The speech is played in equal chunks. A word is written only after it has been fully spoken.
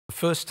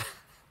First,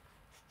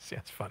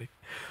 sounds funny,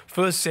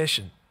 first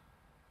session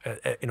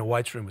in a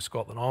weights room with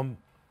Scotland,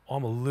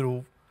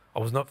 I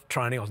was not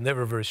training, I was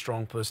never a very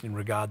strong person in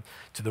regard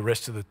to the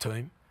rest of the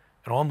team,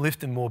 and I'm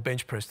lifting more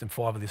bench press than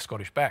 5 of the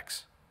Scottish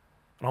backs,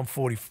 and I'm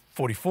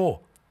 44.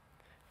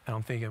 And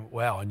I'm thinking,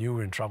 wow, I knew we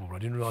were in trouble, but I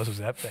didn't realise it was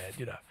that bad,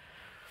 you know.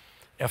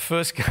 Our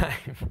first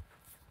game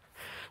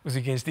was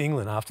against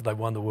England after they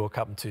won the World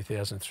Cup in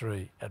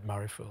 2003 at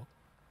Murrayfield.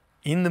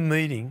 In the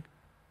meeting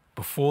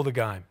before the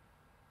game,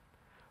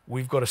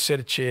 we've got a set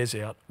of chairs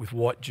out with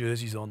white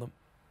jerseys on them,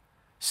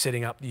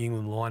 setting up the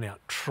England line out,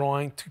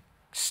 trying to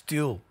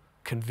still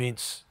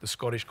convince the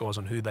Scottish guys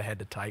on who they had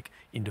to take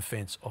in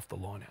defence off the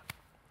line out.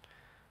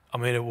 I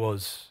mean, it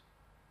was,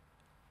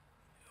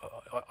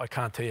 I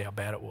can't tell you how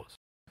bad it was.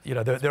 You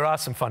know, there are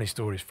some funny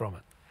stories from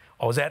it.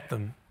 I was at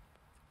them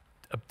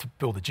to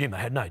build a gym. They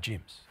had no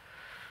gyms.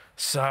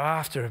 So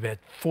after about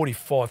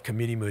 45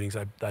 committee meetings,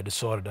 they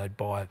decided they'd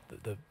buy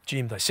the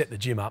gym. They set the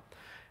gym up.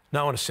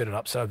 No one had set it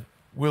up. So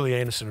Willie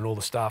Anderson and all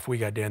the staff, we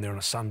go down there on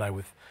a Sunday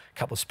with a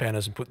couple of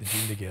spanners and put the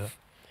gym together.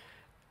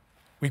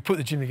 We put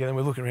the gym together and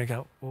we're looking around and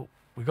go, well,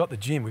 we got the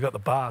gym, we got the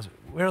bars.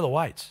 Where are the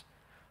weights?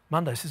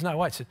 Monday says, no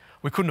weights.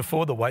 We couldn't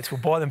afford the weights.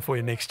 We'll buy them for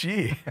you next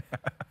year.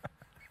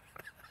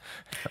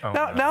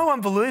 No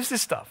one believes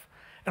this stuff.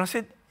 And I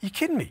said, you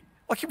kidding me?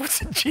 Like, what's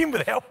a gym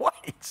without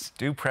weights?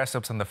 Do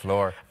press-ups on the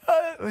floor.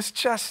 It was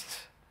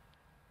just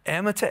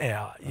amateur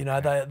hour. You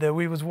know, there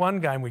was one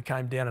game we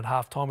came down at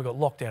half-time, we got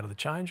locked out of the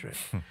change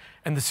room.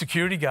 And the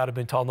security guard had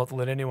been told not to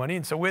let anyone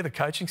in. So we're the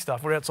coaching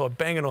staff, we're outside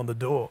banging on the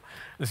door.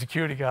 The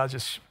security guard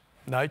just,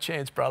 no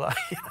chance, brother.